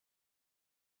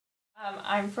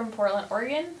I'm from Portland,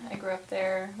 Oregon. I grew up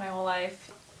there my whole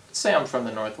life. I'd say I'm from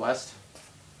the Northwest.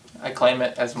 I claim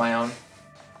it as my own.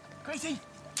 Gracie!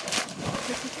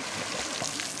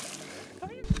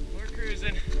 We're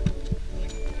cruising.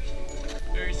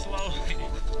 Very slowly.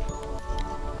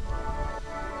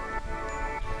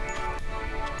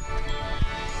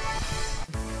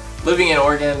 Living in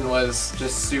Oregon was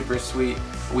just super sweet.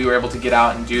 We were able to get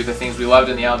out and do the things we loved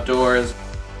in the outdoors.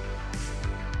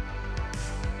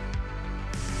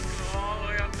 All the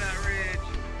way up that ridge.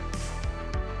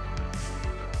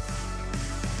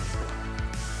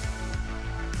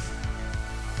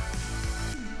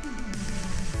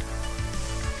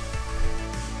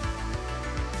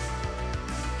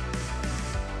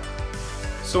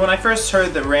 So when I first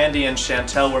heard that Randy and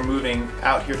Chantel were moving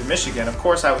out here to Michigan, of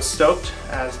course I was stoked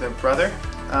as their brother.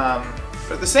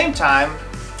 But at the same time,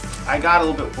 I got a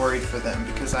little bit worried for them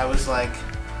because I was like,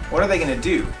 what are they going to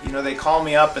do? You know, they call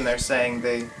me up and they're saying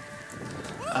they're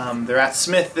at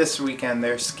Smith this weekend,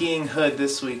 they're skiing Hood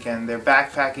this weekend, they're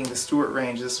backpacking the Stewart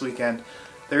Range this weekend,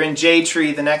 they're in J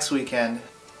Tree the next weekend.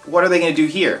 What are they going to do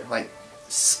here? Like,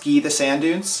 ski the sand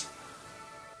dunes?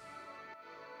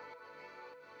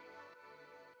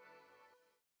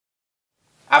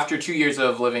 After 2 years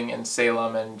of living in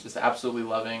Salem and just absolutely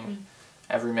loving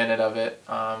every minute of it,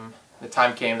 the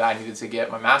time came that I needed to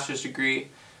get my master's degree.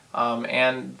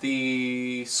 And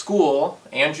the school,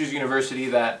 Andrews University,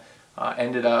 that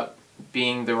ended up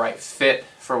being the right fit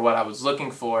for what I was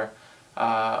looking for,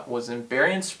 was in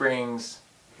Berrien Springs,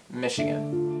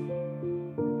 Michigan.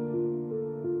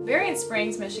 Berrien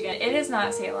Springs, Michigan. It is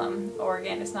not Salem,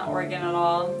 Oregon. It's not Oregon at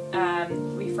all.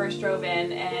 We first drove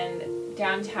in and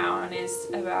downtown is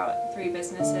about 3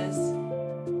 businesses.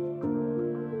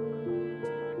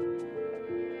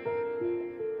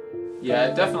 Yeah,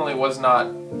 it definitely was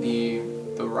not the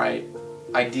right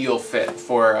ideal fit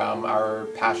for our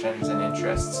passions and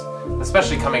interests,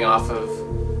 especially coming off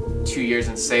of 2 years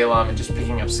in Salem and just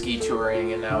picking up ski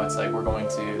touring, and now it's like we're going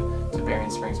to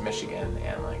Berrien Springs, Michigan,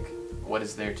 and like, what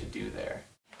is there to do there?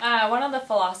 One of the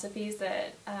philosophies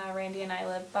that Randy and I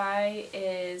live by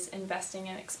is investing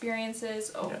in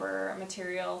experiences over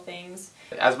material things.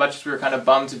 As much as we were kind of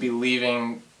bummed to be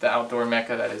leaving the outdoor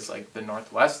mecca that is like the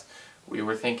Northwest, we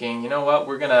were thinking, you know what,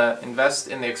 we're going to invest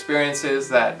in the experiences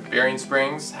that Berrien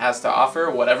Springs has to offer,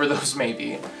 whatever those may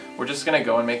be. We're just going to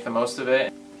go and make the most of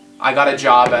it. I got a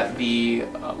job at the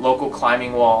local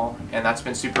climbing wall, and that's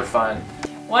been super fun.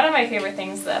 One of my favorite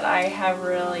things that I have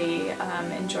really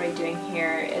enjoyed doing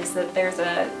here is that there's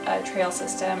a trail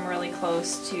system really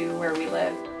close to where we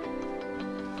live.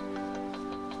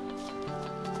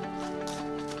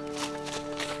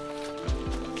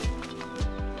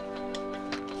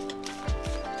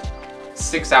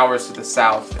 "6 hours to the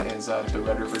south is the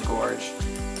Red River Gorge,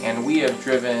 and we have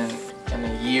driven in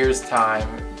a year's time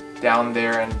down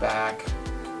there and back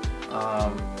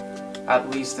at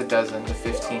least a dozen to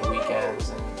 15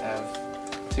 weekends, and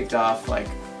have ticked off like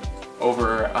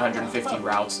over 150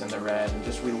 routes in the Red, and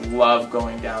just we love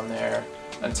going down there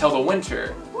until the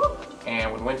winter.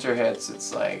 And when winter hits,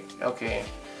 it's like, okay,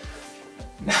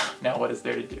 now what is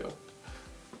there to do?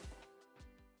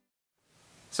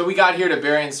 So we got here to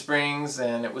Berrien Springs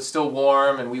and it was still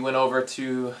warm, and we went over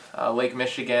to Lake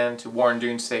Michigan, to Warren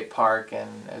Dunes State Park,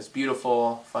 and it was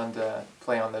beautiful, fun to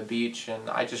play on the beach. And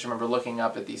I just remember looking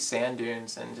up at these sand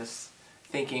dunes and just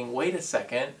thinking, wait a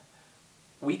second,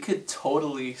 we could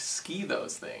totally ski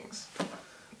those things.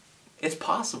 It's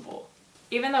possible.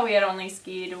 Even though we had only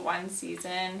skied one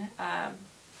season,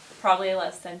 probably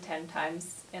less than 10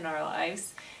 times in our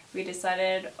lives, we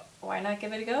decided, why not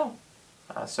give it a go?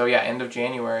 So yeah, end of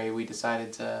January we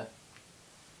decided to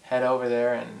head over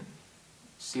there and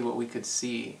see what we could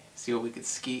see what we could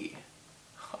ski.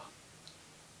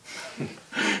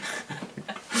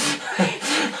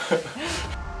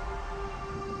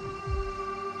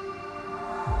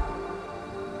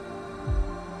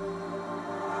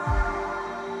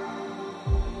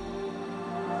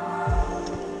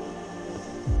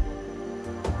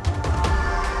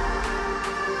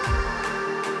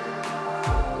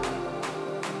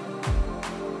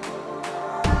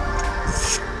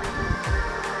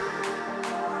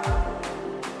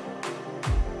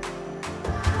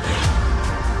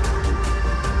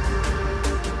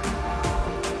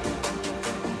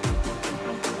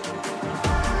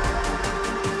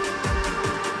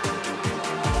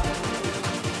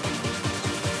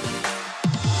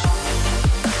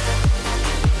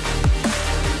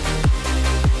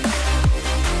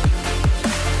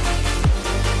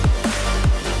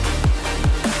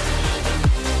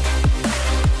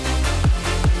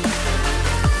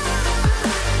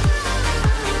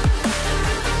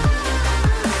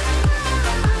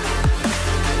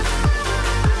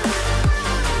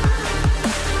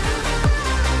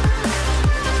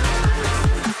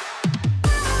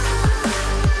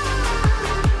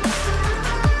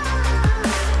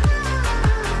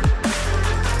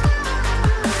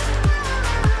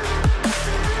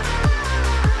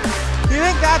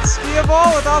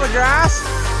 beautiful with all the grass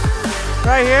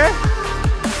right here.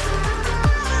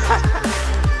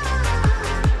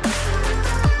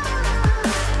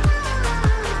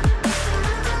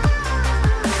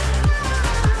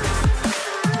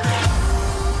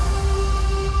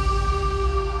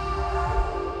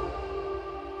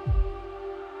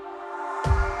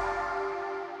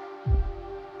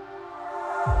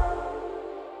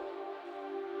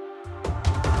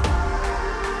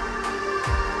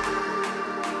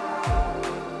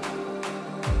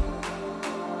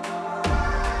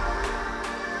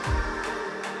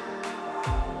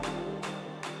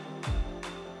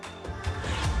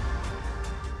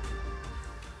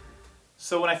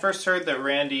 So when I first heard that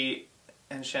Randy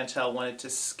and Chantel wanted to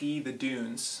ski the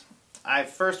dunes, I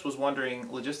first was wondering,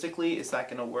 logistically, is that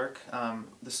going to work?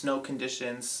 The snow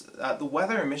conditions, the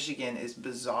weather in Michigan is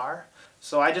bizarre,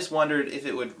 so I just wondered if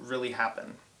it would really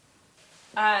happen.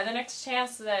 The next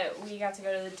chance that we got to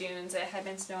go to the dunes, it had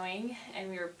been snowing, and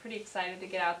we were pretty excited to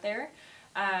get out there.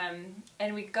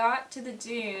 And we got to the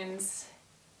dunes,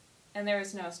 and there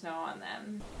was no snow on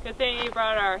them. Good thing you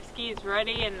brought our skis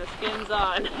ready and the skins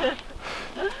on.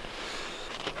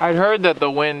 I'd heard that the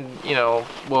wind, you know,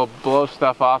 will blow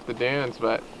stuff off the dunes,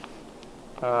 but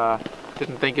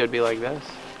didn't think it would be like this.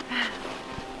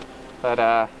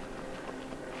 But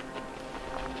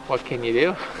what can you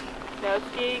do? No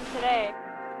skiing today.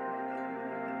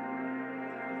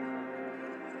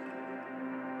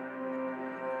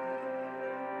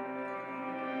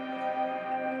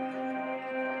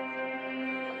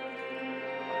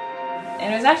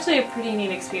 And it was actually a pretty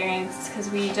neat experience because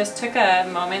we just took a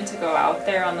moment to go out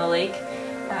there on the lake.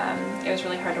 It was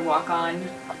really hard to walk on,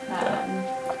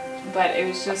 but it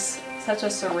was just such a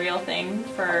surreal thing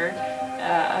for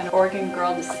an Oregon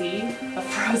girl to see, a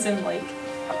frozen lake.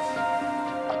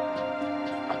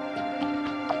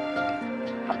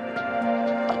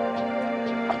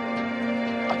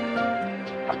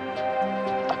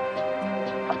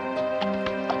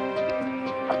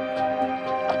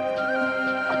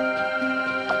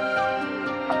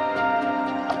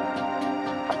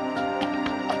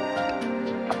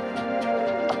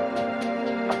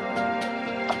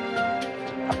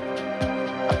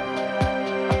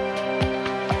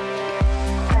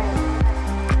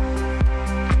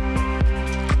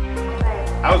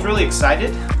 I was really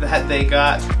excited that they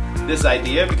got this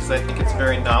idea because I think it's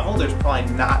very novel. There's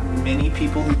probably not many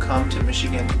people who come to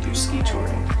Michigan to do ski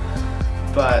touring,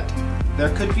 but there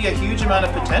could be a huge amount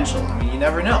of potential. I mean, you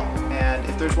never know. And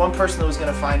if there's one person that was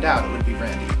going to find out, it would be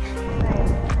Randy.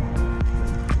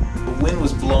 The wind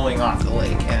was blowing off the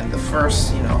lake, and the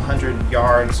first, 100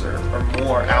 yards or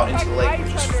more out into the lake were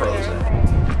just frozen.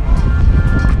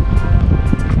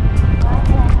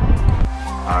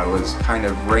 It was kind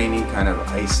of rainy, kind of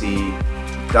icy,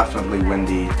 definitely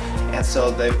windy. And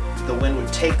so the wind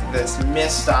would take this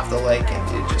mist off the lake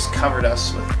and it just covered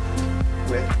us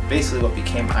with basically what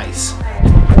became ice.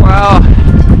 Well,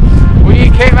 we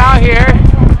came out here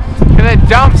and it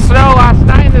dumped snow last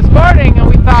night and this morning, and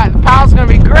we thought the pal's gonna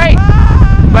be great.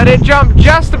 But it jumped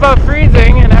just above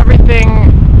freezing and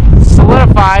everything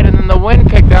solidified, and then the wind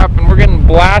picked up and we're getting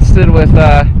blasted with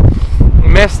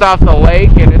mist off the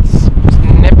lake, and it's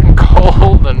nipping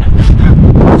cold, and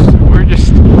we're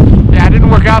just, yeah, it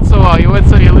didn't work out so well. You win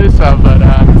some, you lose some, but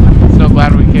so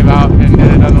glad we came out and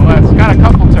did it nonetheless. Got a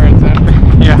couple turns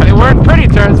in. Yeah, they weren't pretty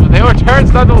turns, but they were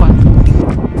turns nonetheless.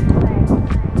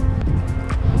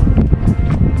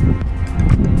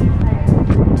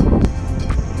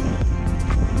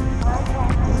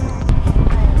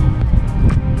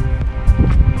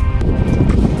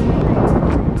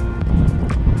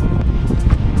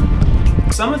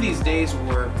 Some of these days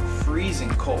were freezing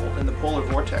cold in the polar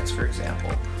vortex, for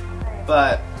example,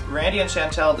 but Randy and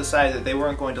Chantel decided that they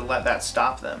weren't going to let that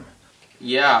stop them.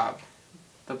 Yeah,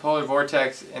 the polar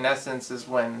vortex in essence is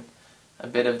when a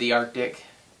bit of the Arctic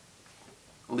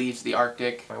leaves the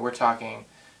Arctic. I mean, we're talking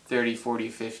 30, 40,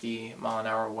 50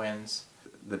 mile-an-hour winds.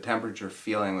 The temperature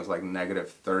feeling was like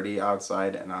 -30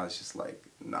 outside, and I was just like,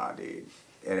 nah dude,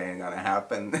 it ain't gonna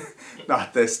happen.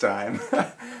 Not this time.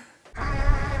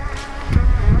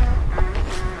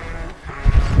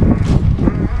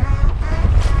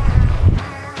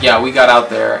 Yeah, we got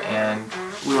out there and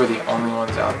we were the only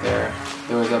ones out there.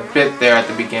 There was a bit there at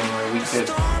the beginning where we could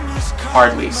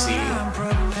hardly see.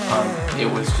 It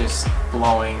was just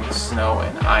blowing snow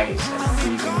and ice and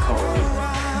freezing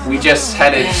cold. We just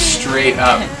headed straight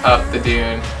up the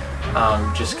dune,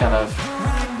 just kind of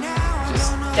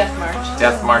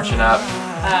death marching up.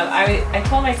 I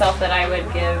told myself that I would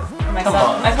give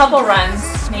myself a couple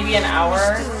runs, maybe an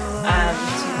hour,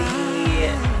 to be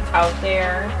out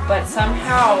there, but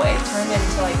somehow it turned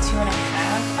into like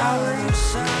 2.5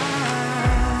 hours.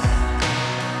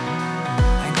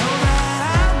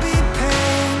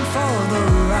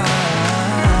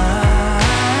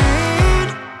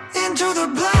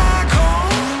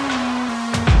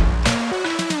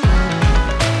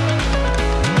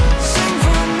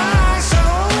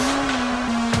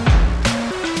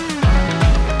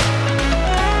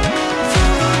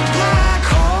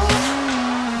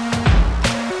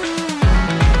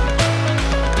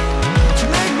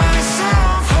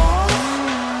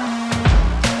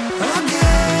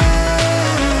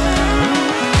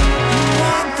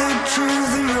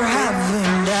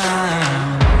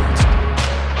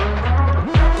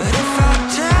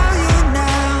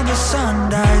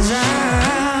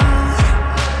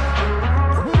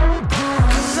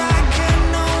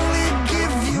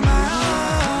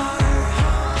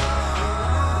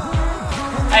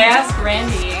 I asked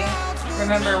Randy,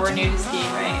 remember we're new to skiing,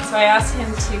 right? So I asked him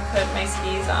to put my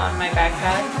skis on my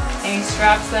backpack, and he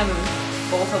straps them,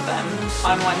 both of them,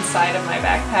 on one side of my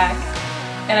backpack.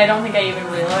 And I don't think I even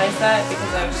realized that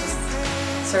because I was just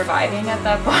surviving at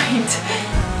that point.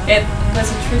 It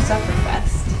was a true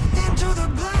sufferfest.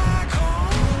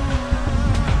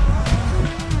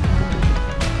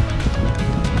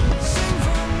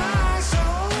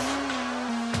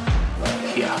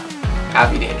 Yeah,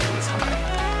 happy danger was high.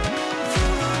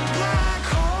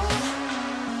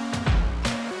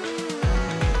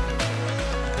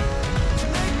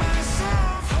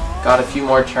 Got a few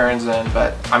more turns in,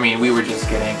 but I mean, we were just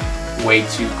getting way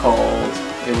too cold.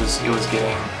 It was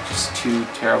getting just too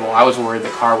terrible. I was worried the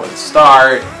car wouldn't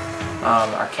start.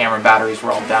 Our camera batteries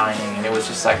were all dying, and it was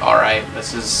just like, all right,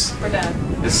 We're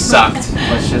done. This sucked.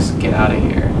 Let's just get out of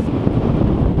here.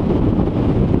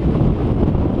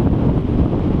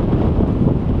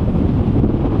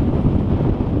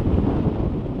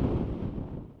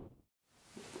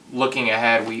 Looking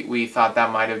ahead, we thought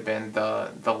that might have been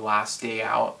the last day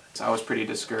out. So I was pretty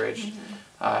discouraged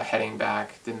heading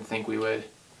back. Didn't think we would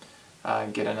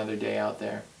get another day out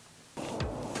there.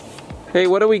 Hey,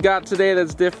 what do we got today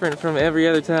that's different from every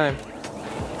other time?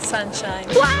 Sunshine.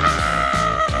 Should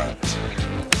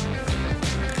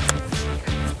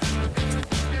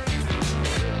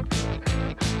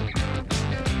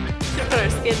put our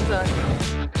skins on.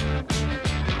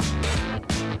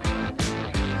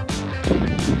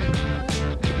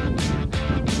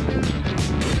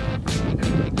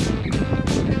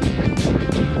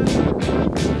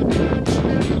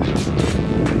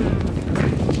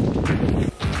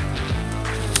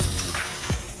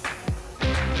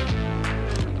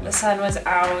 The sun was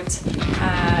out,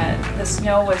 the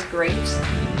snow was great.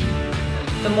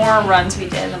 The more runs we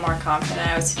did, the more confident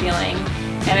I was feeling.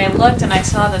 And I looked and I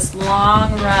saw this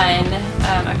long run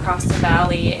across the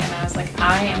valley, and I was like,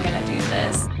 I am gonna do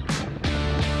this.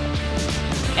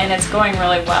 And it's going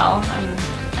really well.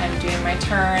 I'm doing my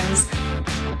turns.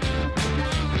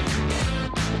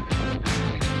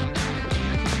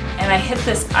 And I hit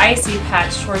this icy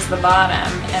patch towards the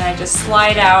bottom, and I just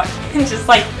slide out and just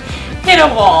like hit a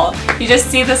wall. You just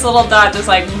see this little dot just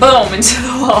like boom into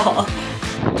the wall.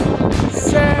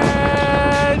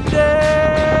 Send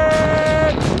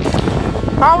it!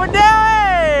 How we doing?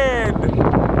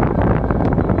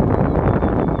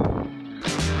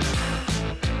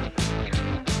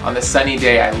 On the sunny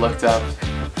day, I looked up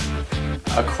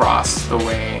across the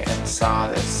way and saw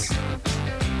this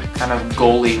kind of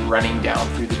gully running down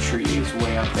through the trees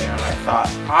way up there, and I thought,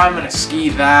 I'm gonna ski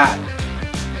that.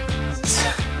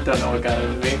 Don't know what got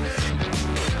into me.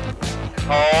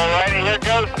 Alrighty, here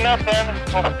goes nothing.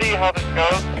 We'll see how this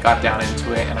goes. I got down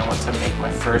into it and I went to make my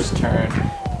first turn,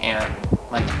 and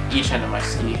like each end of my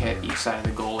ski hit each side of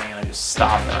the goalie, and I just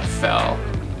stopped and I fell.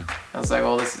 I was like,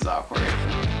 well, this is awkward.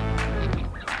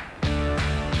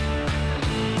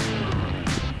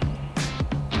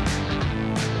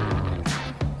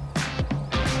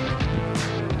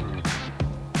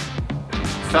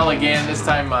 Fell again. This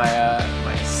time my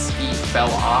ski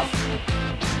fell off.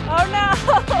 Oh no!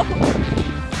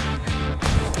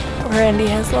 Randy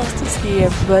has lost his ski,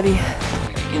 everybody.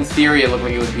 In theory, it looked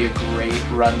like it would be a great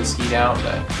run to ski down,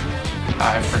 but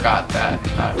I forgot that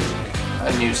I'm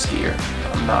a new skier.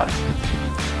 I'm not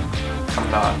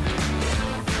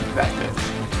that good.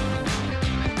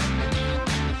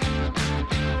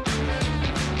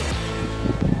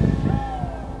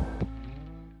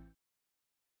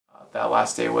 That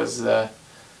last day was the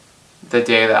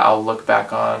day that I'll look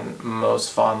back on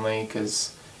most fondly,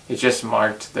 because it just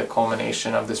marked the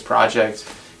culmination of this project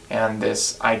and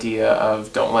this idea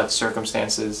of don't let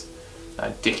circumstances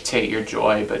dictate your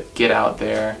joy, but get out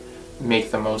there, make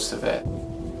the most of it.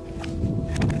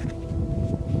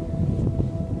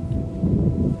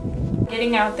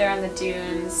 getting out there on the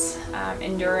dunes,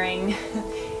 enduring,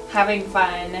 having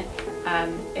fun,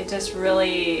 it just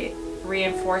really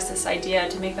reinforced this idea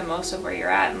to make the most of where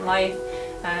you're at in life,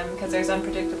 because there's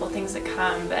unpredictable things that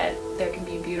come, but there can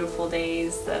be beautiful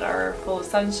days that are full of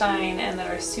sunshine and that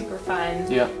are super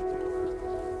fun. Yeah.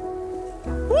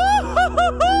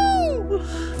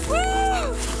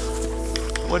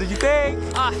 What did you think?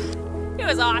 It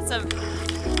was awesome.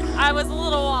 I was a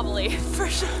little wobbly, for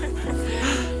sure.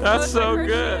 That's so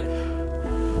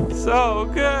good. So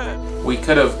good. We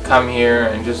could have come here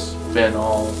and just been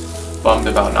all bummed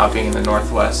about not being in the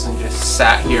Northwest and just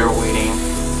sat here waiting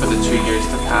for the 2 years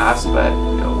to pass, but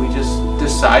you know, we just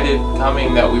decided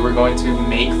coming that we were going to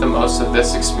make the most of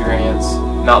this experience,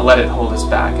 not let it hold us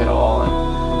back at all.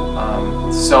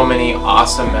 And so many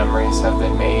awesome memories have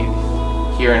been made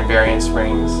here in Berrien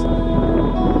Springs.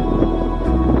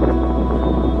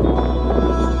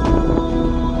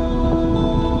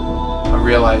 I'm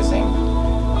realizing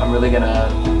I'm really gonna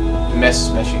miss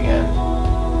Michigan.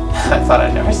 I thought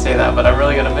I'd never say that, but I'm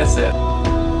really gonna miss it.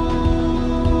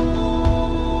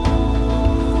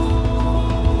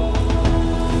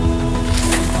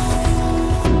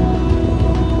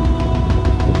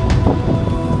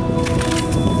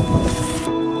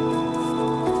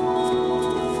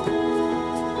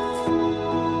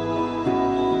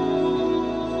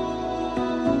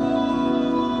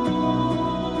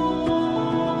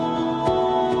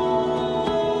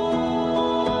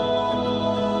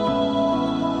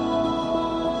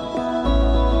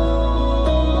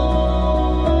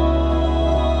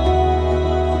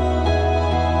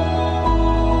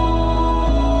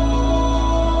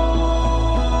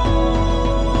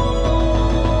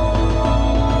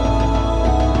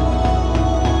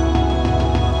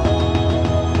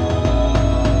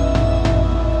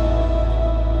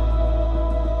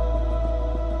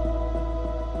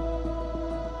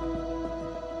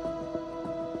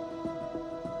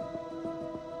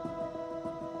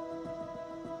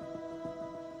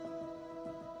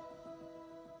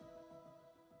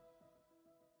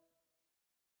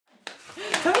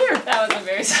 Come here. That was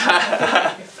embarrassing.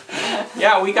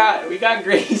 Yeah, we got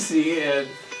Gracie, and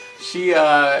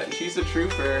she's a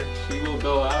trooper. She will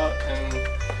go out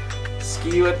and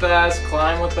ski with us,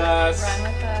 climb with us,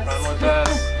 run with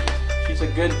us. She's a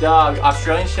good dog.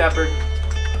 Australian Shepherd,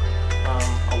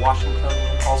 a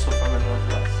Washingtonian, also from the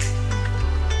Northwest.